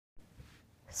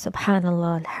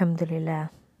Subhanallah, alhamdulillah.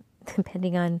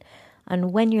 Depending on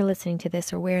when you're listening to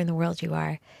this or where in the world you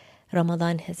are,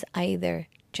 Ramadan has either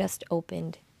just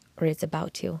opened or is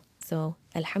about to. So,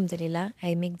 alhamdulillah,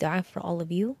 I make dua for all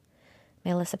of you.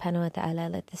 May Allah subhanahu wa ta'ala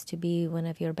let this to be one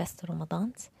of your best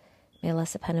Ramadans. May Allah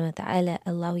subhanahu wa ta'ala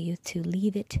allow you to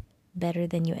leave it better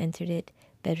than you entered it,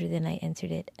 better than I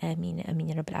entered it. Ameen, ameen,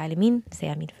 ya Rabbil Alameen. Say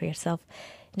ameen for yourself.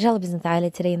 Inshallah, bismillah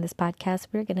ta'ala, today in this podcast,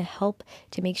 we're going to help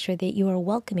to make sure that you are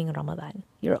welcoming Ramadan.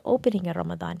 You're opening a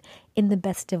Ramadan in the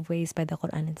best of ways by the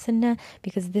Quran and Sunnah,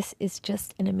 because this is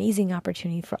just an amazing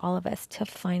opportunity for all of us to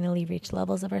finally reach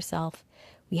levels of ourselves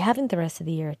we haven't the rest of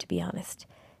the year, to be honest.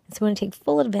 And so we want to take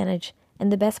full advantage, and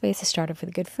the best way is to start off with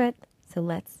a good foot. So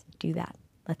let's do that.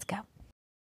 Let's go.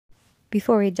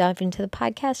 Before we dive into the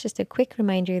podcast, just a quick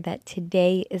reminder that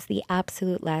today is the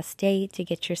absolute last day to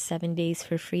get your 7 days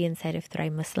for free inside of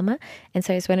Thrive Muslimah. And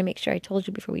so I just want to make sure I told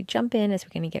you before we jump in, as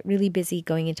we're going to get really busy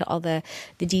going into all the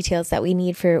details that we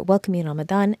need for welcoming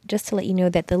Ramadan, just to let you know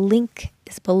that the link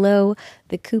is below,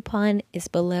 the coupon is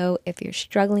below. If you're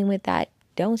struggling with that,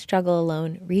 don't struggle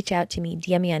alone. Reach out to me,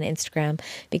 DM me on Instagram,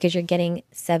 because you're getting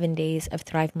 7 days of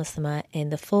Thrive Muslimah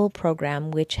and the full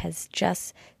program, which has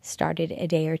just started a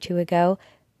day or two ago,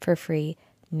 for free,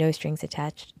 no strings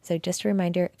attached. So just a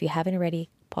reminder, if you haven't already,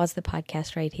 pause the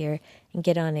podcast right here and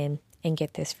get on in and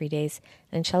get those free days.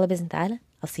 And inshallah, bismillah,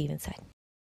 I'll see you inside.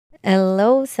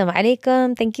 Hello, assalamu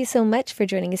alaikum. Thank you so much for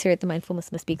joining us here at the Mindful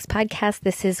Muslimah Speaks podcast.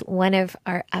 This is one of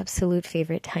our absolute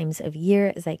favorite times of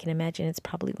year. As I can imagine, it's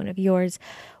probably one of yours,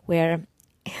 where,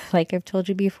 like I've told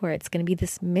you before, it's going to be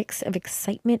this mix of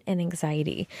excitement and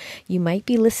anxiety. You might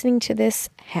be listening to this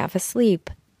half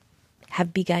asleep,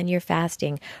 have begun your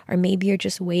fasting, or maybe you're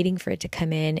just waiting for it to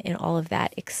come in and all of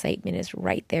that excitement is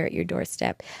right there at your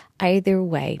doorstep. Either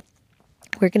way,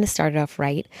 we're going to start it off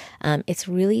right. It's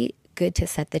really good to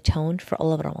set the tone for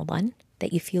all of Ramadan,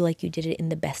 that you feel like you did it in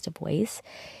the best of ways.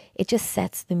 It just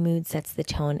sets the mood, sets the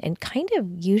tone, and kind of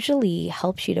usually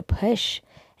helps you to push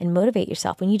and motivate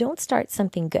yourself when you don't start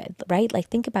something good, right? Like,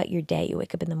 think about your day. You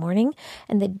wake up in the morning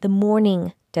and the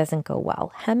morning doesn't go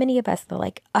well. How many of us are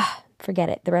like, forget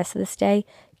it. The rest of this day,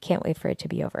 can't wait for it to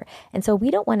be over. And so we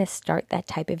don't want to start that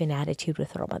type of an attitude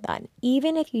with Ramadan,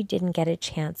 even if you didn't get a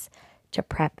chance to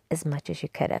prep as much as you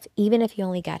could have. Even if you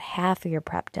only got half of your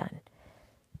prep done,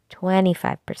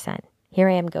 25%. Here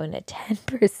I am going to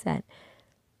 10%.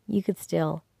 You could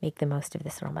still make the most of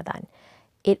this Ramadan.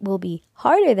 It will be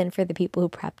harder than for the people who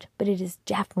prepped, but it is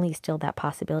definitely still that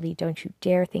possibility. Don't you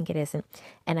dare think it isn't.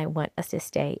 And I want us to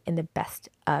stay in the best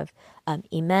of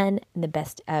Iman, in the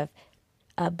best of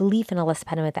belief in Allah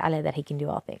subhanahu wa ta'ala, that He can do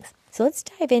all things. So let's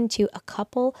dive into a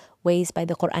couple ways by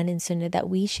the Quran and Sunnah that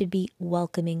we should be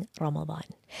welcoming Ramadan.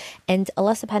 And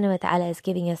Allah subhanahu wa ta'ala is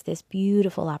giving us this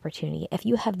beautiful opportunity. If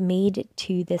you have made it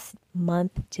to this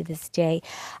month, to this day,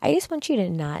 I just want you to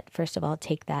not, first of all,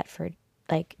 take that for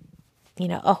it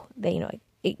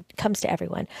comes to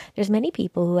everyone. There's many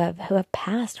people who have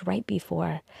passed right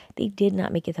before they did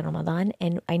not make it to Ramadan.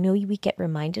 And I know we get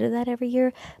reminded of that every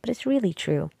year, but it's really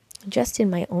true. Just in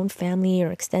my own family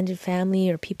or extended family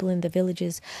or people in the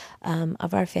villages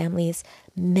of our families,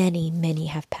 many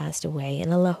have passed away.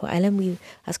 And Allahu Alam, we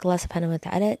ask Allah subhanahu wa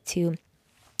ta'ala to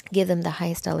give them the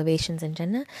highest elevations in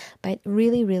Jannah. But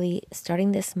really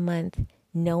starting this month,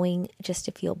 knowing just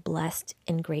to feel blessed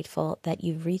and grateful that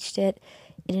you've reached it,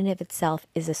 in and of itself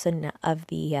is a sunnah of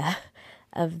the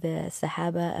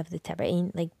Sahaba, of the Tabi'een.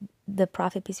 Like the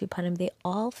Prophet, peace be upon him, they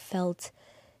all felt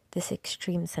this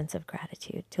extreme sense of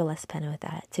gratitude to Allah subhanahu wa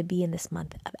ta'ala to be in this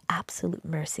month of absolute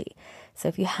mercy. So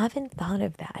if you haven't thought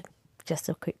of that, just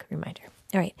a quick reminder.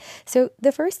 All right. So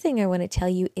the first thing I want to tell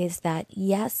you is that,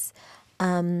 yes,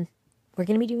 we're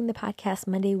going to be doing the podcast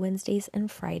Monday, Wednesdays, and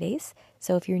Fridays.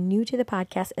 So if you're new to the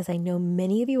podcast, as I know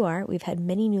many of you are, we've had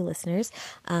many new listeners.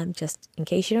 Just in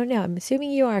case you don't know, I'm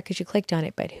assuming you are because you clicked on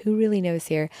it, but who really knows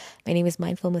here? My name is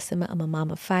Mindful Muslimah. I'm a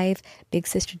mom of 5, big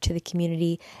sister to the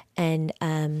community, and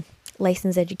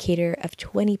licensed educator of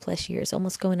 20 plus years,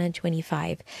 almost going on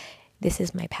 25. This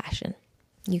is my passion.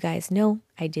 You guys know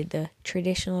I did the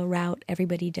traditional route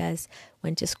everybody does,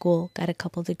 went to school, got a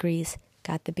couple degrees,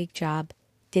 got the big job,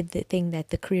 did the thing that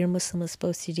the career Muslim was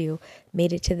supposed to do,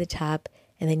 made it to the top,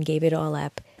 and then gave it all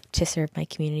up to serve my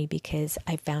community because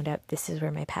I found out this is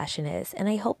where my passion is. And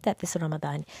I hope that this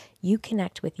Ramadan, you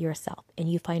connect with yourself and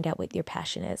you find out what your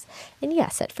passion is. And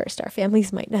yes, at first, our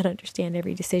families might not understand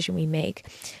every decision we make,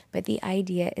 but the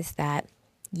idea is that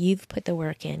you've put the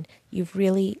work in. You've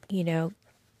really,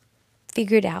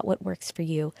 figured out what works for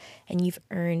you, and you've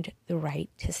earned the right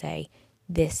to say,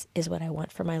 this is what I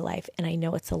want for my life, and I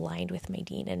know it's aligned with my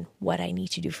deen and what I need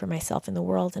to do for myself and the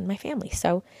world and my family.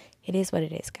 So it is what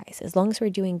it is, guys. As long as we're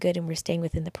doing good and we're staying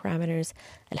within the parameters,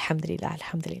 alhamdulillah,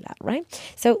 alhamdulillah, right?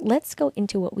 So let's go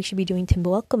into what we should be doing to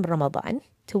welcome Ramadan.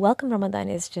 To welcome Ramadan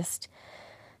is just,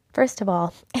 first of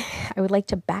all, I would like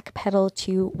to backpedal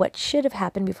to what should have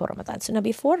happened before Ramadan. So now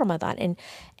before Ramadan,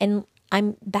 and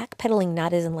I'm backpedaling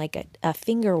not as in like a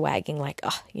finger wagging, like,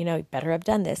 oh, you better have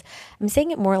done this. I'm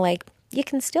saying it more like, you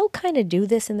can still kind of do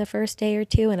this in the first day or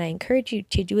two, and I encourage you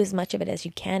to do as much of it as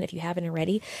you can if you haven't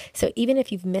already. So even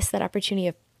if you've missed that opportunity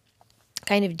of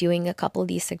kind of doing a couple of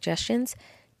these suggestions,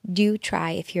 do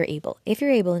try if you're able. If you're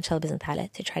able, inshallah,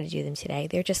 to try to do them today.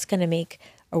 They're just going to make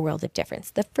a world of difference.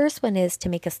 The first one is to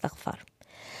make istighfar.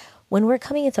 When we're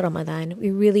coming into Ramadan, we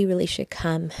really, really should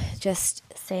come just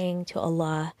saying to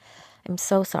Allah, I'm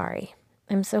so sorry.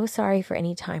 I'm so sorry for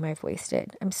any time I've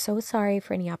wasted. I'm so sorry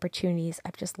for any opportunities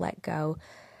I've just let go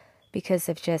because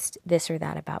of just this or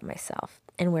that about myself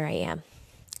and where I am.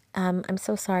 I'm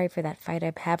so sorry for that fight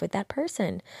I have with that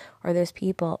person or those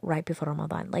people right before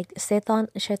Ramadan. Like shaitan,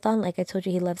 like I told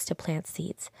you, he loves to plant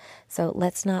seeds. So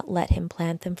let's not let him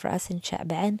plant them for us in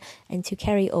Sha'ban and to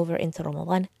carry over into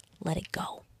Ramadan. Let it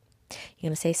go. You're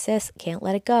going to say, sis, can't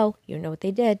let it go. You know what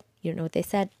they did. You don't know what they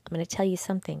said. I'm going to tell you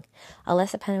something. Allah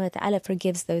subhanahu wa ta'ala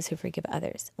forgives those who forgive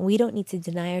others. We don't need to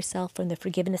deny ourselves from the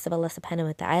forgiveness of Allah subhanahu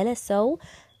wa ta'ala. So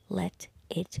let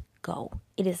it go.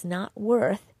 It is not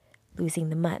worth losing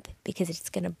the month because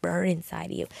it's going to burn inside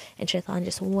of you. And shaitan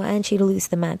just wants you to lose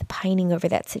the month, pining over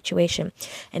that situation.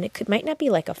 And it might not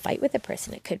be like a fight with a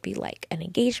person. It could be like an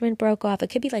engagement broke off. It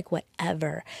could be like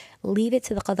whatever. Leave it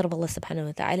to the qadr of Allah subhanahu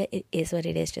wa ta'ala. It is what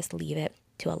it is. Just leave it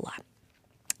to Allah.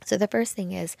 So the first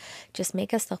thing is just make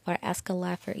istighfar, ask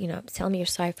Allah for, tell me you're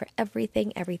sorry for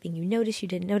everything you noticed, you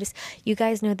didn't notice. You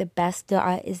guys know the best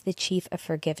dua is the chief of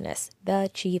forgiveness. The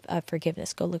chief of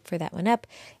forgiveness. Go look for that one up.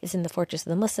 It's in the Fortress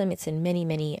of the Muslim. It's in many,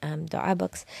 many dua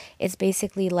books. It's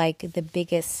basically like the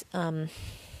biggest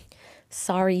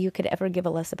sorry you could ever give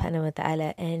Allah subhanahu wa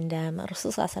ta'ala. And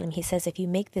Rasulullah, he says, if you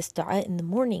make this dua in the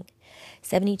morning,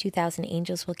 72,000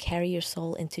 angels will carry your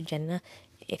soul into Jannah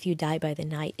if you die by the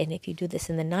night. And if you do this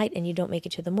in the night and you don't make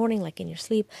it to the morning, like in your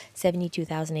sleep,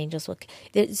 72,000 angels will,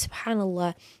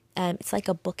 subhanAllah, it's like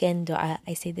a bookend dua.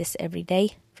 I say this every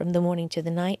day from the morning to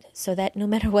the night, so that no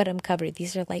matter what I'm covered,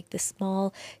 these are like the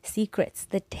small secrets,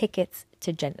 the tickets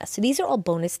to Jannah. So these are all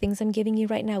bonus things I'm giving you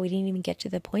right now. We didn't even get to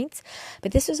the points,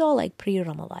 but this is all like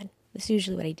pre-Ramadan. This is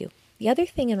usually what I do. The other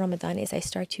thing in Ramadan is I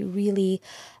start to really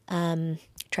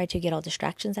try to get all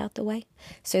distractions out the way.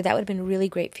 So that would have been really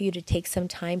great for you to take some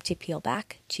time to peel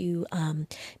back, to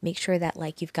make sure that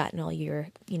like you've gotten all your,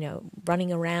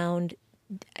 running around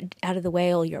out of the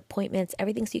way, all your appointments,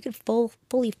 everything, so you could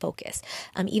fully focus.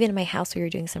 Even in my house, we were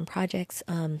doing some projects,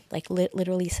 like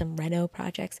literally some reno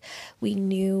projects. We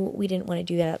knew we didn't want to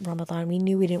do that at Ramadan. We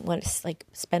knew we didn't want to like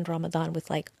spend Ramadan with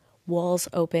like walls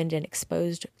opened and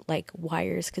exposed like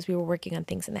wires because we were working on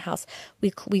things in the house.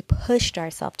 We pushed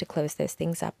ourselves to close those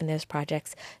things up in those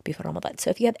projects before Ramadan. So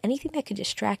if you have anything that could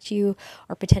distract you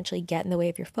or potentially get in the way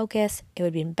of your focus, it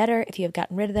would be better if you have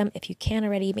gotten rid of them. If you can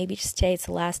already, maybe just today, it's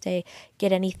the last day,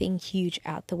 get anything huge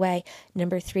out the way.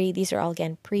 Number 3, these are all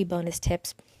again pre-bonus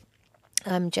tips.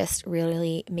 Just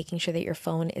really making sure that your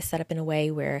phone is set up in a way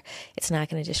where it's not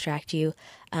going to distract you.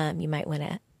 You might want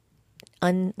to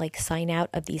sign out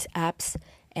of these apps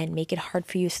and make it hard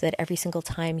for you so that every single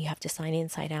time you have to sign in,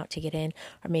 sign out to get in,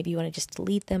 or maybe you want to just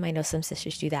delete them. I know some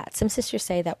sisters do that. Some sisters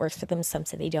say that works for them, some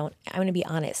say they don't. I'm going to be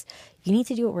honest. You need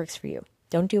to do what works for you.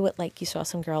 Don't do what like you saw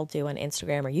some girl do on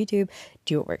Instagram or YouTube.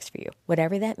 Do what works for you.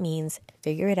 Whatever that means,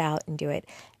 figure it out and do it.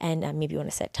 And maybe you want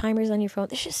to set timers on your phone.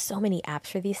 There's just so many apps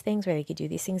for these things where they could do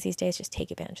these things these days. Just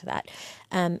take advantage of that.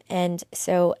 And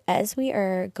so as we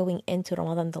are going into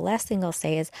Ramadan, the last thing I'll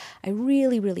say is I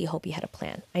really, really hope you had a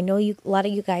plan. I know a lot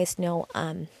of you guys know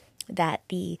that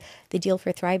the deal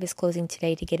for Thrive is closing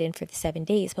today to get in for the 7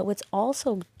 days. But what's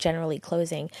also generally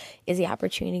closing is the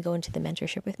opportunity to go into the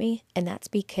mentorship with me. And that's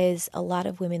because a lot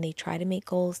of women, they try to make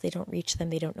goals, they don't reach them,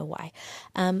 they don't know why.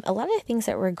 A lot of the things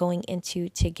that we're going into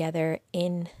together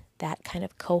in that kind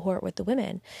of cohort with the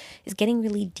women is getting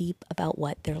really deep about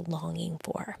what they're longing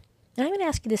for. And I'm going to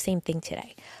ask you the same thing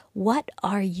today. What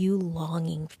are you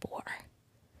longing for?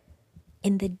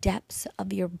 In the depths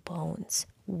of your bones,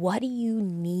 what do you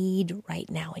need right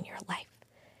now in your life?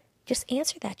 Just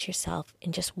answer that yourself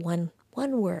in just one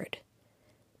word,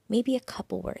 maybe a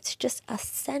couple words, just a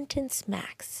sentence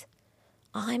max.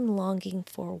 I'm longing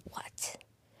for what?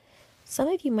 Some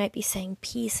of you might be saying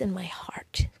peace in my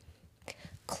heart,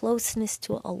 closeness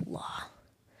to Allah,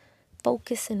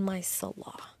 focus in my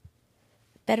salah,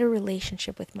 better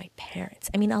relationship with my parents.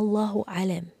 I mean, Allahu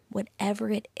alam, whatever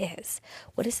it is.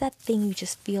 What is that thing you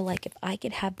just feel like if I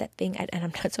could have that thing, and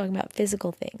I'm not talking about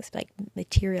physical things, like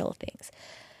material things,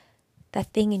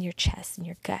 that thing in your chest, in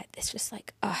your gut, it's just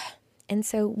like, ah. And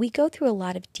so we go through a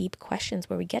lot of deep questions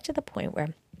where we get to the point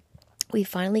where we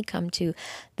finally come to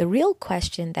the real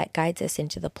question that guides us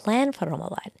into the plan for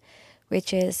Ramadan,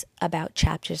 which is about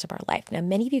chapters of our life. Now,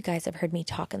 many of you guys have heard me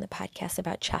talk on the podcast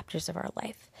about chapters of our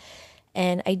life.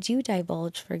 And I do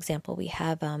divulge, for example, we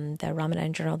have the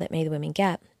Ramadan journal that many of the women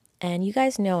get. And you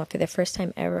guys know, for the first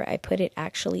time ever, I put it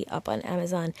actually up on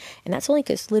Amazon. And that's only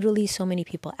because literally so many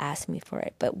people ask me for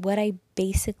it. But what I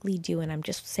basically do, and I'm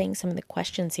just saying some of the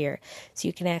questions here so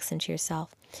you can ask them to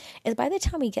yourself, is by the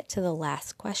time we get to the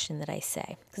last question that I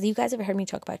say, because you guys have heard me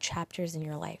talk about chapters in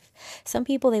your life. Some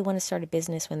people, they want to start a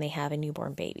business when they have a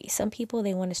newborn baby. Some people,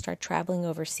 they want to start traveling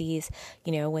overseas,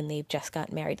 when they've just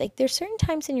gotten married. Like, there's certain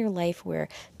times in your life where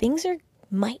things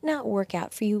might not work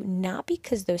out for you, not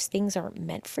because those things aren't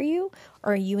meant for you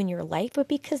or you in your life, but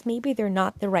because maybe they're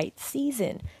not the right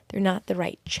season. They're not the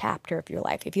right chapter of your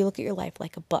life. If you look at your life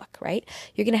like a book, right?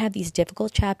 You're going to have these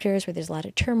difficult chapters where there's a lot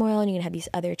of turmoil, and you're going to have these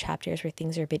other chapters where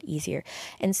things are a bit easier.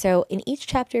 And so in each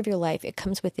chapter of your life, it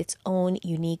comes with its own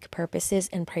unique purposes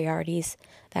and priorities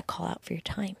that call out for your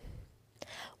time.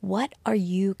 What are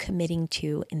you committing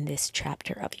to in this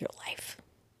chapter of your life?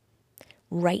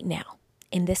 Right now,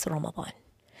 in this Ramadan?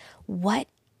 What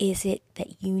is it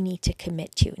that you need to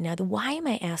commit to? Now, why am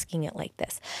I asking it like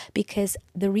this? Because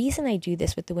the reason I do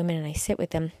this with the women and I sit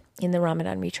with them in the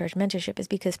Ramadan Recharge Mentorship is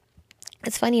because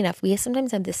it's funny enough, we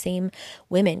sometimes have the same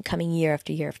women coming year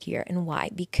after year after year. And why?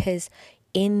 Because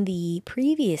in the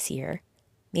previous year,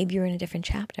 maybe you're in a different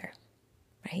chapter,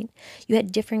 right? You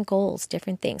had different goals,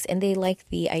 different things. And they like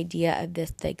the idea of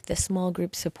this, like the small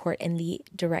group support and the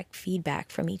direct feedback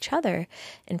from each other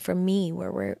and from me,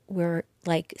 where we're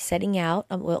like setting out,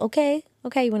 well, okay,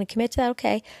 you want to commit to that?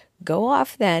 Okay, go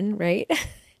off then, right?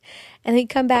 And then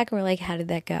come back and we're like, how did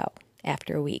that go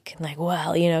after a week? And like,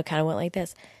 well, kind of went like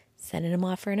this. Sending them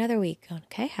off for another week.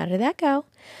 Okay, how did that go?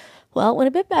 Well, it went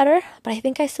a bit better, but I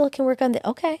think I still can work on the,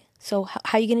 okay, so how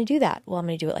are you going to do that? Well, I'm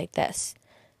going to do it like this.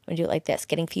 I'm going to do it like this,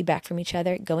 getting feedback from each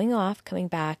other, going off, coming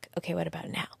back. Okay, what about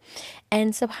now?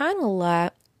 And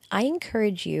subhanAllah, I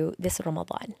encourage you this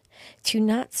Ramadan to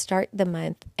not start the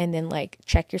month and then like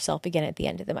check yourself again at the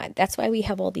end of the month. That's why we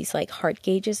have all these like heart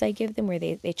gauges I give them where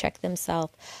they check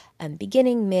themselves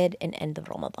beginning, mid, and end of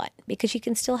Ramadan, because you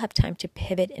can still have time to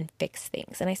pivot and fix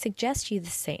things. And I suggest you the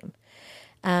same.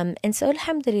 And so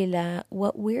alhamdulillah,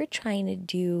 what we're trying to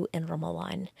do in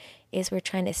Ramadan is we're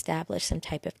trying to establish some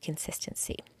type of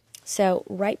consistency. So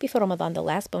right before Ramadan, the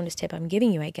last bonus tip I'm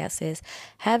giving you, I guess, is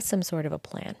have some sort of a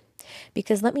plan.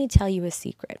 Because let me tell you a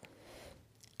secret.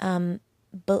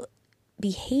 But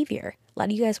behavior, a lot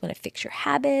of you guys want to fix your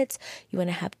habits. You want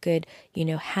to have good,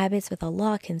 habits with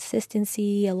Allah,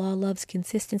 consistency. Allah loves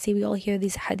consistency. We all hear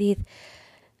these hadith.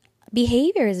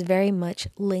 Behavior is very much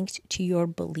linked to your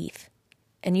belief.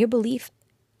 And your belief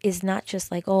is not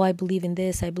just like, oh, I believe in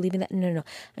this, I believe in that. No.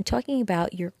 I'm talking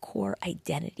about your core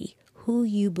identity, who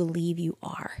you believe you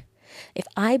are. If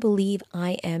I believe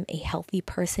I am a healthy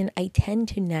person, I tend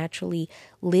to naturally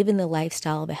live in the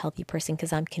lifestyle of a healthy person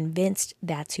because I'm convinced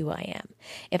that's who I am.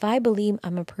 If I believe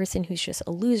I'm a person who's just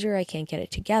a loser, I can't get it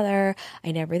together,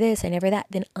 I never this, I never that,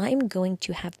 then I'm going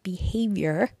to have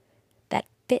behavior that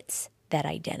fits that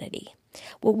identity.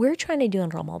 What we're trying to do in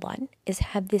Ramadan is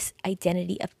have this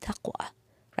identity of taqwa,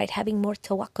 right? Having more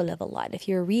tawakkul of Allah. If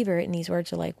you're a revert and these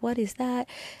words are like, what is that?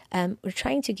 We're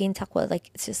trying to gain taqwa. Like,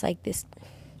 it's just like this.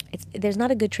 There's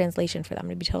not a good translation for them,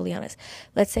 to be totally honest.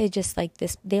 Let's say just like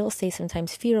this, they'll say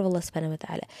sometimes fear of Allah subhanahu wa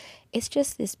ta'ala. It's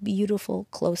just this beautiful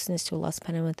closeness to Allah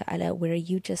subhanahu wa ta'ala where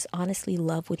you just honestly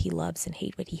love what He loves and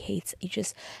hate what He hates. You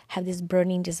just have this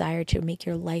burning desire to make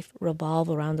your life revolve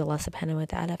around Allah subhanahu wa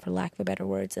ta'ala, for lack of better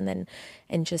words, and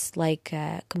just like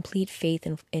complete faith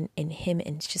in Him.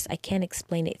 And it's just, I can't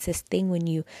explain it. It's this thing when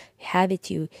you have it,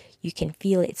 you can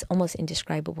feel it. It's almost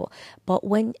indescribable. But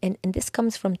when, and this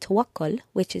comes from tawakkul,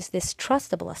 which is this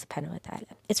trust of Allah subhanahu wa ta'ala.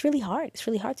 It's really hard. It's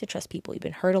really hard to trust people. You've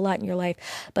been hurt a lot in your life,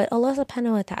 but Allah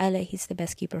subhanahu wa ta'ala, He's the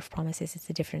best keeper of promises. It's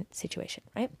a different situation,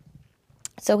 right?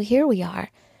 So here we are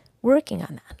working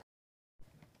on that.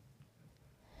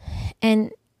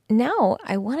 And now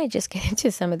I want to just get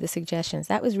into some of the suggestions.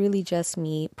 That was really just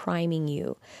me priming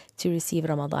you to receive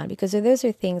Ramadan, because those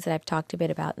are things that I've talked a bit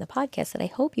about in the podcast that I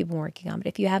hope you've been working on. But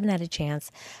if you haven't had a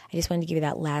chance, I just wanted to give you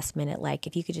that last minute, like,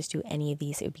 if you could just do any of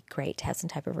these, it would be great to have some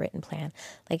type of written plan.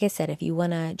 Like I said, if you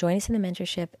want to join us in the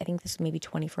mentorship, I think this is maybe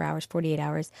 24 hours, 48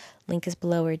 hours. Link is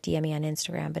below, or DM me on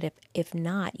Instagram. But if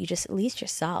not, you just at least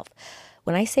yourself.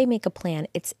 When I say make a plan,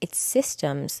 it's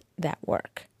systems that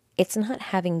work. It's not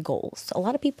having goals. A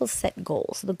lot of people set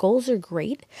goals. The goals are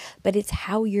great, but it's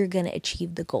how you're going to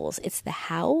achieve the goals. It's the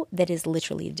how that is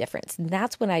literally the difference. And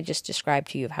that's what I just described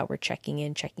to you of how we're checking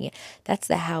in. That's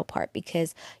the how part,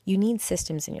 because you need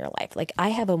systems in your life. Like, I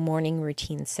have a morning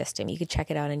routine system. You could check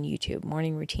it out on YouTube.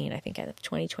 Morning routine. I think I have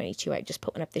 2022. I just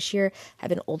put one up this year. I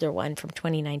have an older one from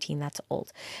 2019. That's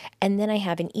old. And then I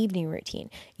have an evening routine,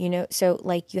 so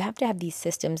like, you have to have these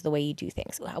systems the way you do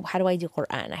things. How do I do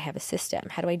Quran? I have a system.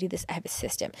 How do I do this? I have a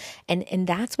system. And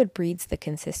that's what breeds the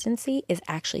consistency, is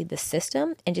actually the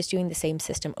system, and just doing the same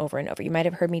system over and over. You might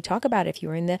have heard me talk about, if you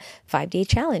were in the 5-day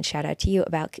challenge, shout out to you,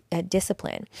 about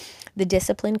discipline. The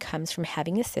discipline comes from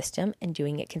having a system and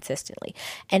doing it consistently.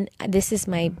 And this is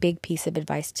my big piece of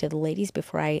advice to the ladies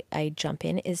before I jump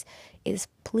in, is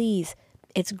please,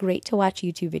 it's great to watch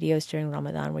YouTube videos during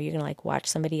Ramadan where you're going to watch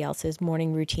somebody else's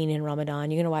morning routine in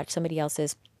Ramadan. You're going to watch somebody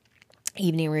else's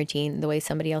evening routine, the way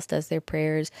somebody else does their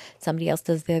prayers, somebody else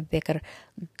does their dhikr.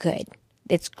 Good.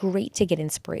 It's great to get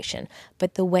inspiration.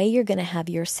 But the way you're going to have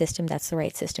your system that's the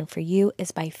right system for you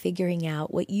is by figuring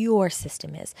out what your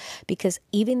system is. Because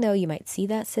even though you might see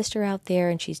that sister out there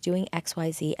and she's doing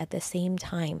XYZ, at the same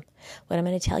time, what I'm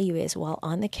going to tell you is, while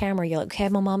on the camera, you're like, okay,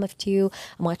 I'm a mama too.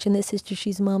 I'm watching this sister.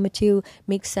 She's a mama too.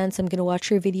 Makes sense. I'm going to watch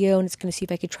her video and it's going to see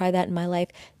if I could try that in my life.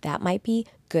 That might be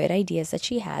good ideas that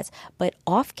she has. But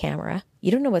off camera, you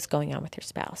don't know what's going on with her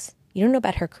spouse. You don't know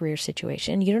about her career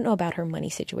situation. You don't know about her money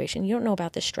situation. You don't know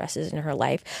about the stresses in her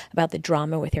life, about the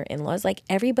drama with her in-laws. Like,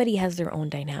 everybody has their own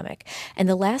dynamic. And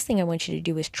the last thing I want you to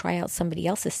do is try out somebody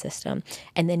else's system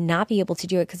and then not be able to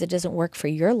do it because it doesn't work for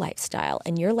your lifestyle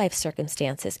and your life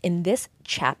circumstances in this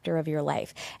chapter of your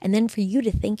life. And then for you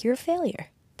to think you're a failure.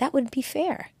 That wouldn't be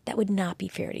fair. That would not be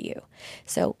fair to you.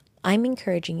 So I'm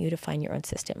encouraging you to find your own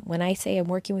system. When I say I'm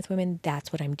working with women,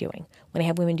 that's what I'm doing. When I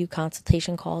have women do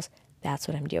consultation calls, that's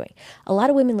what I'm doing. A lot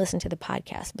of women listen to the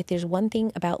podcast, but there's one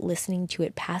thing about listening to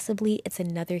it passively. It's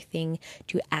another thing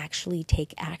to actually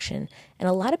take action. And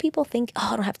a lot of people think, oh,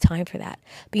 I don't have time for that.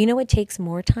 But you know what takes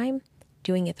more time?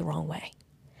 Doing it the wrong way.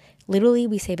 Literally,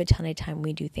 we save a ton of time when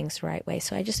we do things the right way.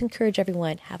 So I just encourage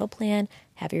everyone, have a plan,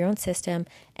 have your own system,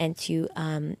 and to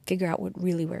figure out what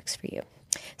really works for you.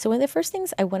 So one of the first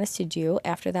things I want us to do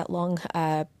after that long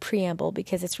preamble,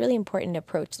 because it's really important to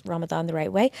approach Ramadan the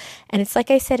right way. And it's like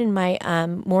I said in my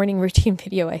morning routine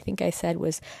video, I think I said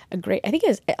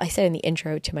I said in the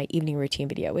intro to my evening routine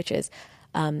video, which is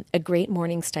a great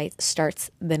morning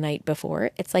starts the night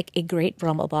before. It's like a great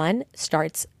Ramadan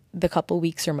starts the couple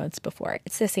weeks or months before.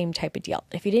 It's the same type of deal.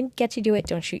 If you didn't get to do it,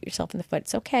 don't shoot yourself in the foot.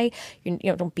 It's okay.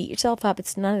 Don't beat yourself up.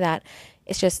 It's none of that.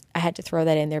 It's just, I had to throw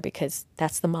that in there because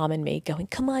that's the mom in me going,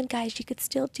 come on guys, you could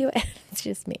still do it. It's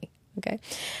just me. Okay.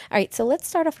 All right. So let's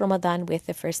start off Ramadan with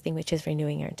the first thing, which is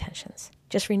renewing your intentions.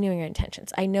 Just renewing your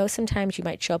intentions. I know sometimes you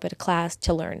might show up at a class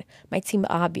to learn. Might seem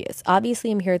obvious.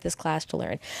 Obviously, I'm here at this class to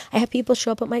learn. I have people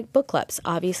show up at my book clubs.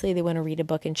 Obviously, they want to read a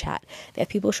book and chat. They have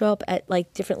people show up at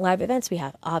different live events we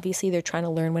have. Obviously, they're trying to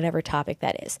learn whatever topic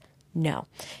that is. No.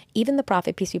 Even the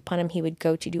Prophet, peace be upon him, he would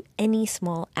go to do any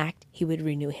small act, he would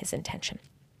renew his intention.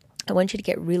 I want you to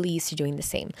get really used to doing the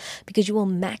same because you will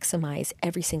maximize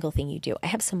every single thing you do. I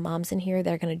have some moms in here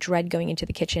that are going to dread going into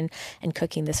the kitchen and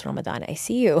cooking this Ramadan. I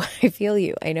see you. I feel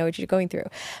you. I know what you're going through.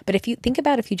 But if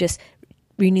you just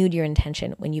renewed your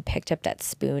intention when you picked up that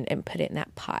spoon and put it in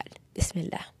that pot.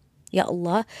 Bismillah. Ya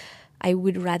Allah, I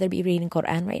would rather be reading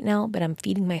Quran right now, but I'm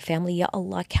feeding my family. Ya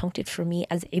Allah, count it for me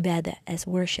as ibadah, as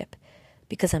worship.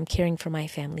 Because I'm caring for my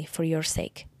family for your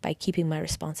sake by keeping my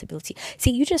responsibility.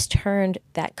 See, you just turned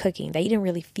that cooking that you didn't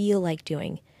really feel like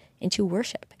doing into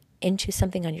worship, into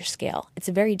something on your scale. It's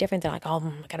very different than I got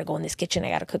to go in this kitchen.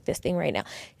 I got to cook this thing right now.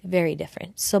 Very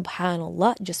different.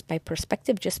 SubhanAllah, just by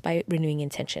perspective, just by renewing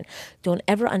intention. Don't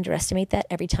ever underestimate that.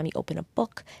 Every time you open a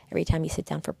book, every time you sit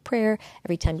down for prayer,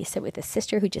 every time you sit with a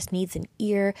sister who just needs an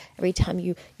ear, every time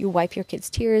you wipe your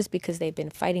kids' tears because they've been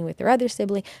fighting with their other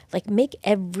sibling, make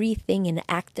everything an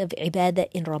act of ibadah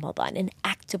in Ramadan, an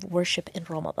act of worship in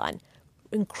Ramadan.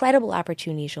 Incredible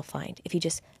opportunities you'll find. If you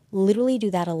just literally do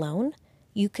that alone,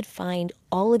 you could find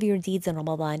all of your deeds in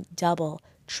Ramadan double,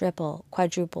 triple,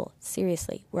 quadruple.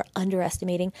 Seriously, we're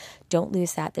underestimating. Don't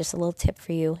lose that. There's a little tip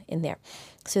for you in there.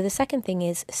 So the second thing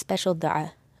is special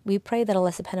dua. We pray that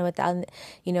Allah subhanahu wa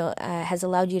ta'ala, has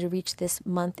allowed you to reach this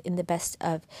month in the best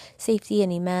of safety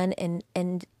and iman.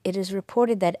 And it is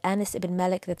reported that Anas ibn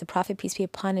Malik, that the Prophet, peace be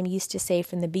upon him, used to say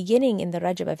from the beginning in the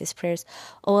Rajab of his prayers,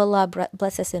 "Oh Allah,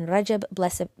 bless us in Rajab,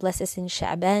 bless us in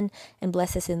Sha'ban, and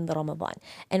bless us in the Ramadan."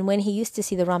 And when he used to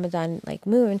see the Ramadan like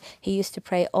moon, he used to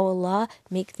pray, "Oh Allah,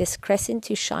 make this crescent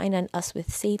to shine on us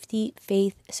with safety,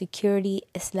 faith, security,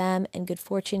 Islam, and good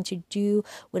fortune to do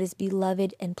what is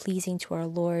beloved and pleasing to our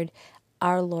Lord."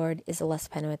 Our Lord is Allah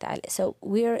subhanahu wa ta'ala. So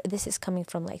this is coming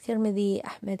from like Tirmidhi,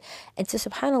 Ahmed. And so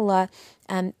subhanAllah,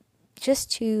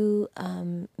 just to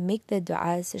make the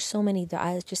du'as, there's so many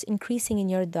du'as, just increasing in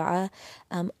your du'a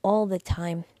all the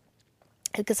time.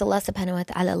 Because Allah subhanahu wa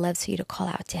ta'ala loves for you to call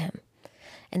out to Him.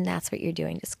 And that's what you're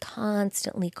doing, just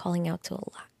constantly calling out to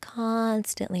Allah,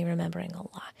 constantly remembering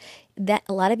Allah. That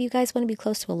a lot of you guys want to be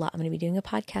close to Allah. I'm going to be doing a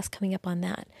podcast coming up on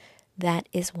that. That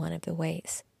is one of the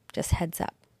ways. Just heads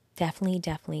up.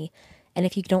 Definitely. And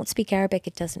if you don't speak Arabic,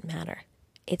 it doesn't matter.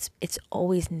 It's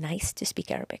always nice to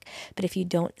speak Arabic. But if you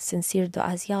don't, sincere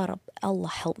du'as, Ya Rab, Allah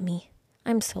help me.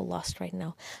 I'm so lost right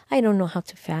now. I don't know how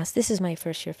to fast. This is my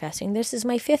first year fasting. This is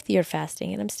my 5th year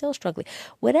fasting, and I'm still struggling.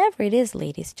 Whatever it is,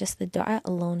 ladies, just the du'a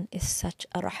alone is such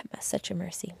a rahmah, such a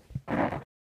mercy.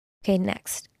 Okay,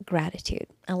 next, gratitude.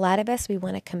 A lot of us, we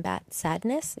want to combat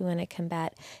sadness. We want to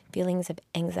combat feelings of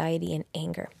anxiety and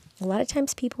anger. A lot of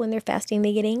times people, when they're fasting,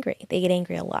 they get angry. They get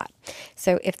angry a lot.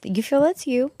 So if you feel that's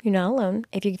you're not alone.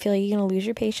 If you feel you're going to lose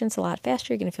your patience a lot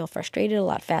faster, you're going to feel frustrated a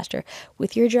lot faster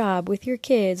with your job, with your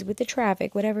kids, with the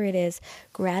traffic, whatever it is,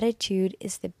 gratitude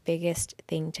is the biggest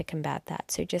thing to combat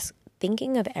that. So just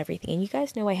thinking of everything. And you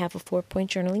guys know I have a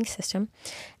 4-point journaling system.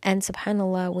 And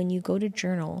subhanAllah, when you go to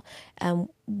journal,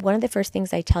 one of the first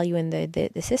things I tell you in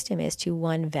the system is to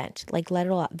vent. Like, let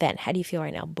it all out. Vent. How do you feel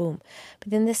right now? Boom.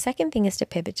 But then the second thing is to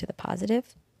pivot to the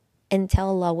positive and tell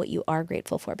Allah what you are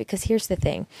grateful for. Because here's the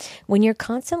thing. When you're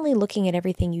constantly looking at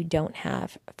everything you don't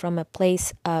have from a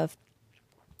place of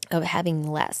having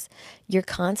less, you're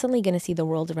constantly going to see the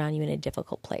world around you in a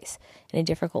difficult place, in a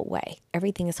difficult way.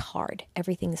 Everything is hard.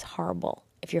 Everything is horrible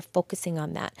if you're focusing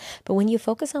on that. But when you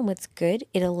focus on what's good,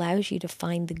 it allows you to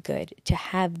find the good, to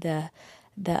have the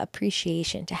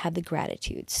appreciation, to have the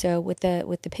gratitude. So with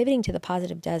the pivoting to the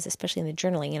positive does, especially in the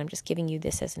journaling, and I'm just giving you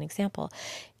this as an example.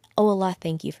 Oh Allah,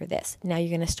 thank you for this. Now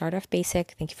you're going to start off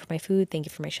basic. Thank you for my food. Thank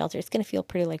you for my shelter. It's going to feel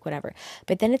pretty like whatever.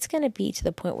 But then it's going to be to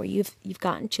the point where you've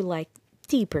gotten to like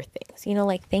deeper things,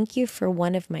 like thank you for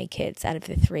one of my kids out of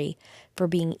the 3 for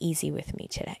being easy with me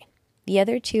today. The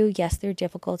other 2, yes, they're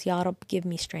difficult. Ya Rab, give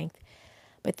me strength.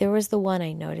 But there was the one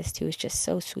I noticed who was just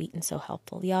so sweet and so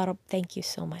helpful. Ya Rab, thank you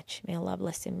so much. May Allah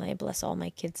bless him. May I bless all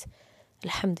my kids.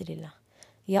 Alhamdulillah.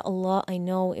 Ya Allah, I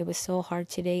know it was so hard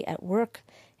today at work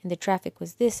and the traffic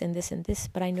was this and this and this,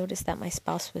 but I noticed that my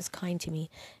spouse was kind to me.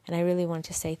 And I really wanted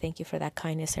to say thank you for that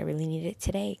kindness. I really needed it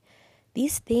today.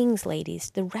 These things,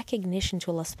 ladies, the recognition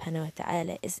to Allah subhanahu wa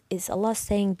ta'ala is Allah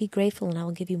saying, be grateful and I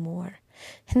will give you more.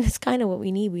 And that's kind of what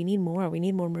we need. We need more. We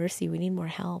need more mercy. We need more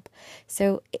help.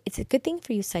 So it's a good thing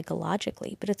for you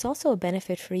psychologically, but it's also a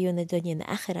benefit for you in the dunya and the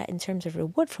akhirah in terms of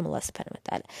reward from Allah subhanahu wa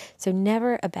ta'ala. So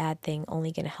never a bad thing,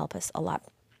 only going to help us a lot.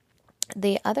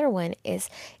 The other one is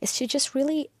to just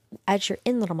really, as you're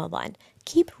in Ramadan,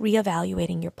 keep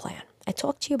reevaluating your plan. I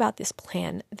talked to you about this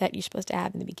plan that you're supposed to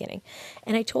have in the beginning.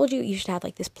 And I told you should have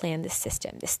like this plan, this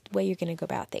system, this way you're going to go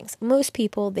about things. Most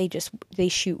people, they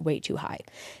shoot way too high.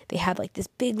 They have like this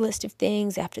big list of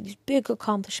things after these big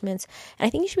accomplishments. And I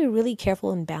think you should be really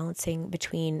careful in balancing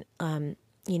between,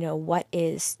 what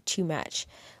is too much.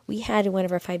 We had one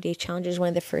of our 5-day challenges, one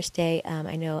of the first day,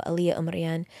 I know Aliyah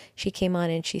Umriyan, she came on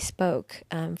and she spoke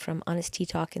from Honest Tea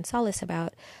Talk and Solace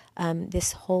about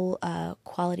this whole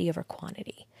quality over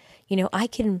quantity. I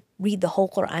can read the whole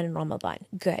Quran in Ramadan.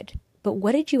 Good. But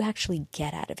what did you actually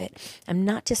get out of it? I'm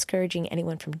not discouraging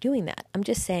anyone from doing that. I'm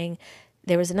just saying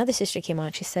there was another sister came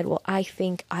on. She said, well, I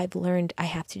think I've learned I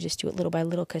have to just do it little by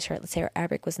little because let's say her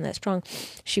Arabic wasn't that strong.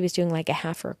 She was doing like a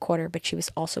half or a quarter, but she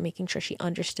was also making sure she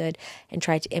understood and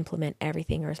tried to implement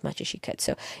everything or as much as she could.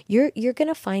 So you're going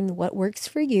to find what works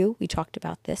for you. We talked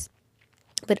about this.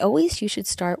 But always you should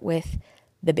start with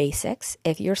the basics.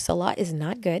 If your salah is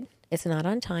not good, it's not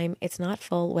on time, it's not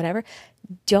full, whatever,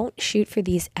 don't shoot for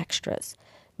these extras.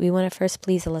 We want to first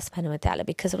please Allah subhanahu wa ta'ala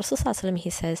because Rasulullah he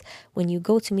says, when you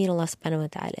go to meet Allah subhanahu wa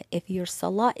ta'ala, if your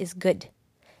salah is good,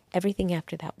 everything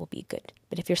after that will be good.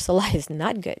 But if your salah is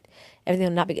not good, everything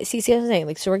will not be good. See what I'm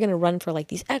saying? So we're going to run for like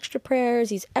these extra prayers,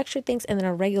 these extra things, and then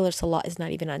our regular salah is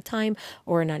not even on time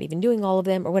or we're not even doing all of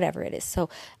them or whatever it is. So,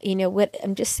 what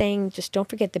I'm just saying, just don't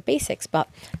forget the basics. But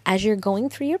as you're going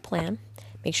through your plan,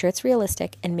 make sure it's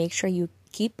realistic, and make sure you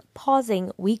keep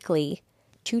pausing weekly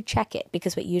to check it,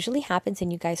 because what usually happens,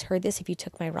 and you guys heard this if you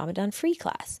took my Ramadan free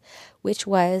class, which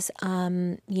was,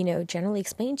 generally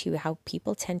explained to you how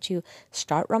people tend to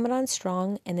start Ramadan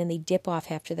strong and then they dip off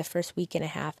after the first week and a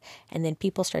half, and then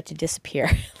people start to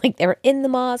disappear. Like they were in the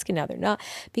mosque and now they're not,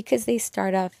 because they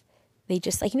start off, they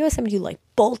just like, somebody who like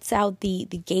bolts out the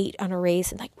gate on a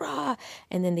race and like, rah,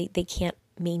 and then they can't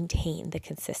maintain the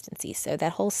consistency. So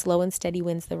that whole slow and steady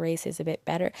wins the race is a bit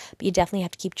better, but you definitely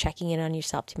have to keep checking in on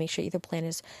yourself to make sure the plan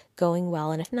is going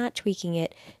well. And if not, tweaking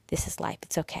it. This is life.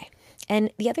 It's okay. And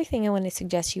the other thing I want to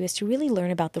suggest to you is to really learn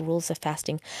about the rules of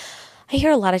fasting. I hear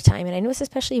a lot of time, and I know it's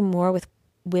especially more with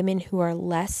women who are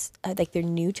less, like they're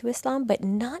new to Islam, but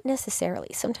not necessarily.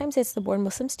 Sometimes it's the born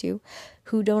Muslims too,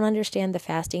 who don't understand the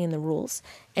fasting and the rules.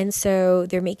 And so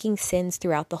they're making sins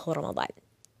throughout the whole Ramadan.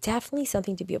 Definitely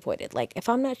something to be avoided. Like if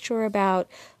I'm not sure about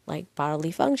like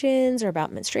bodily functions or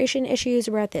about menstruation issues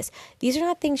or about this, these are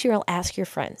not things you'll ask your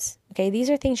friends. Okay, these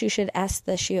are things you should ask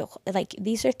the shiukh. Like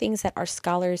these are things that our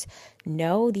scholars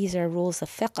know. These are rules of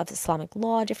fiqh, of Islamic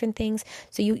law, different things.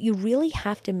 So you really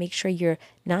have to make sure you're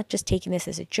not just taking this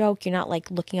as a joke. You're not like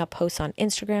looking up posts on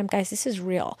Instagram. Guys, this is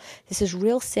real. This is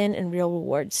real sin and real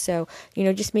rewards. So,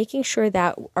 just making sure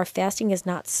that our fasting is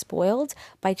not spoiled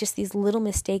by just these little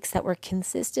mistakes that we're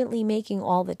consistently making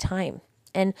all the time.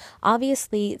 And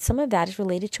obviously, some of that is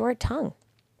related to our tongue.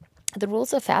 The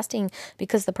rules of fasting,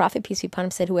 because the Prophet, peace be upon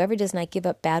him, said, whoever does not give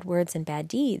up bad words and bad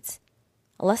deeds,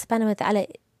 Allah subhanahu wa ta'ala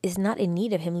is not in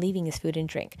need of him leaving his food and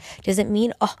drink. Does it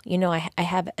mean, I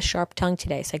have a sharp tongue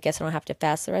today, so I guess I don't have to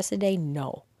fast the rest of the day?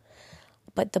 No.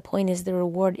 But the point is the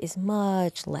reward is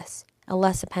much less.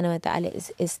 Allah subhanahu wa ta'ala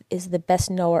is the best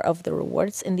knower of the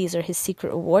rewards, and these are his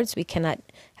secret rewards. We cannot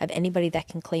have anybody that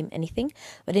can claim anything.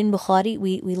 But in Bukhari,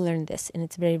 we learned this, and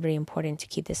it's very, very important to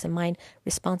keep this in mind.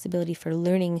 Responsibility for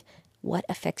learning what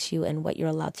affects you and what you're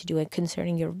allowed to do and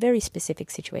concerning your very specific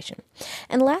situation.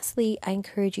 And lastly, I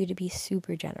encourage you to be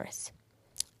super generous.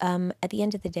 At the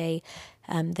end of the day,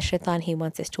 the shaitan, he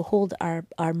wants us to hold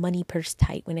our money purse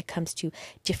tight when it comes to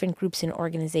different groups and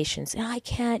organizations. I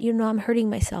can't, I'm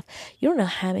hurting myself. You don't know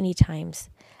how many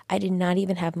times I did not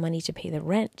even have money to pay the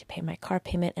rent, to pay my car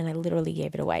payment, and I literally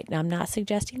gave it away. Now, I'm not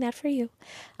suggesting that for you.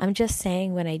 I'm just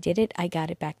saying when I did it, I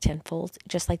got it back tenfold,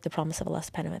 just like the promise of Allah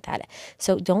subhanahu wa ta'ala.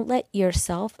 So don't let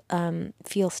yourself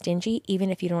feel stingy,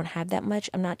 even if you don't have that much.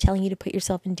 I'm not telling you to put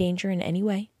yourself in danger in any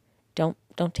way. Don't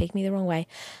take me the wrong way.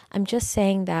 I'm just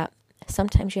saying that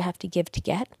sometimes you have to give to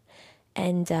get,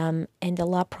 and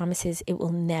Allah promises it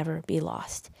will never be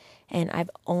lost. And I've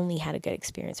only had a good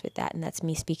experience with that, and that's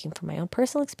me speaking from my own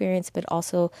personal experience, but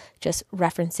also just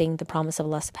referencing the promise of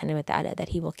Allah subhanahu wa ta'ala that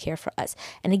he will care for us.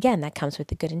 And again, that comes with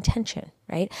a good intention,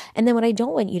 right? And then what I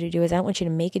don't want you to do is I don't want you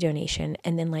to make a donation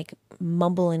and then like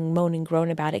mumble and moan and groan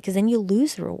about it, because then you'll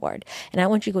lose the reward. And I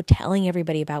want you to go telling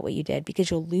everybody about what you did, because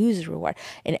you'll lose the reward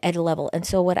at a level. And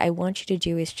so what I want you to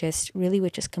do is just really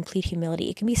with just complete humility.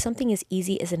 It can be something as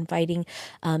easy as inviting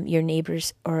your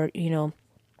neighbors or,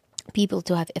 people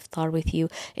to have iftar with you.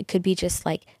 It could be just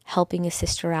like helping a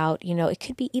sister out. It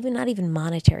could be even not even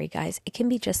monetary, guys. It can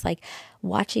be just like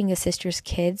watching a sister's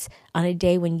kids on a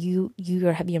day when you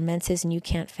have your menses and you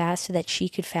can't fast, so that she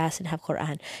could fast and have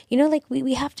Quran. Like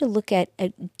we have to look at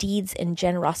deeds and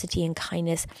generosity and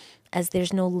kindness as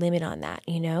there's no limit on that,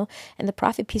 And the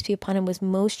Prophet, peace be upon him, was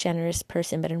most generous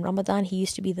person. But in Ramadan, he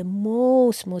used to be the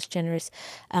most generous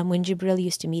when Jibril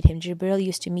used to meet him. Jibril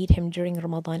used to meet him during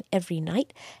Ramadan every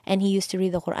night, and he used to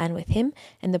read the Quran with him.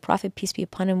 And the Prophet, peace be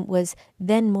upon him, was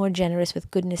then more generous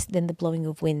with goodness than the blowing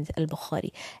of wind,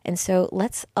 al-Bukhari. And so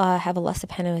let's have Allah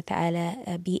subhanahu wa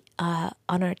ta'ala be on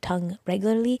our tongue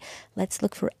regularly. Let's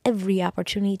look for every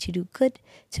opportunity to do good,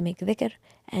 to make dhikr,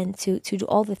 and to do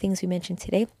all the things we mentioned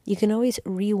today. You can always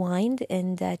rewind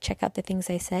and check out the things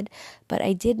I said, but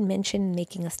I did mention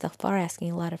making istighfar,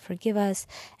 asking Allah to forgive us,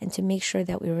 and to make sure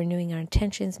that we're renewing our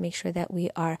intentions, make sure that we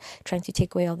are trying to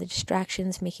take away all the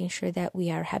distractions, making sure that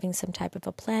we are having some type of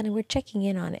a plan and we're checking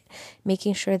in on it,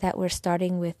 making sure that we're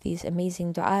starting with these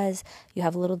amazing du'as. You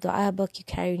have a little du'a book you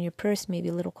carry in your purse, maybe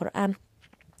a little Quran.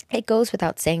 It goes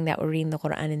without saying that we're reading the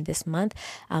Quran in this month.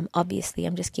 Obviously,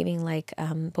 I'm just giving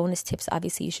bonus tips.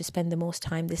 Obviously, you should spend the most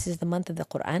time. This is the month of the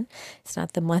Quran. It's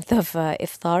not the month of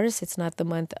iftars. It's not the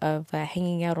month of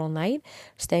hanging out all night,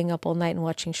 staying up all night and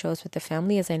watching shows with the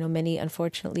family, as I know many,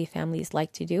 unfortunately, families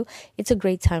like to do. It's a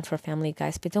great time for family,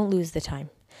 guys, but don't lose the time.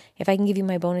 If I can give you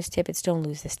my bonus tip, it's don't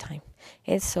lose this time.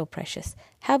 It's so precious.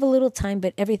 Have a little time,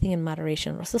 but everything in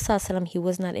moderation. Rasulullah, he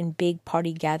was not in big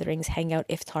party gatherings, hangout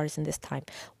iftars in this time.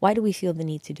 Why do we feel the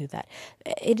need to do that?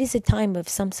 It is a time of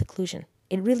some seclusion.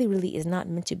 it really, really is not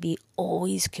meant to be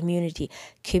always community.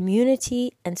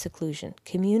 Community and seclusion.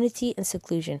 Community and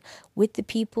seclusion with the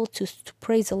people to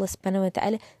praise Allah subhanahu wa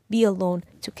ta'ala. Be alone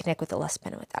to connect with Allah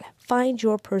subhanahu wa ta'ala. Find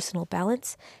your personal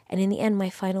balance. And in the end, my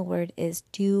final word is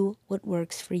do what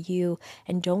works for you.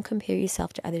 And don't compare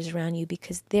yourself to others around you,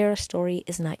 because their story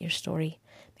is not your story.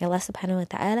 May Allah subhanahu wa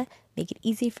ta'ala make it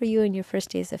easy for you in your first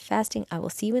days of fasting. I will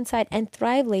see you inside. And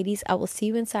thrive, ladies. I will see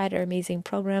you inside our amazing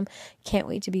program. Can't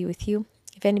wait to be with you.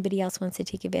 If anybody else wants to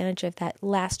take advantage of that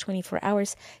last 24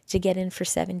 hours to get in for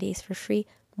 7 days for free,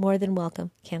 more than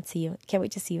welcome. Can't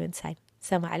wait to see you inside.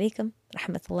 Assalamu alaikum,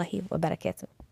 rahmatullahi wa barakatuh.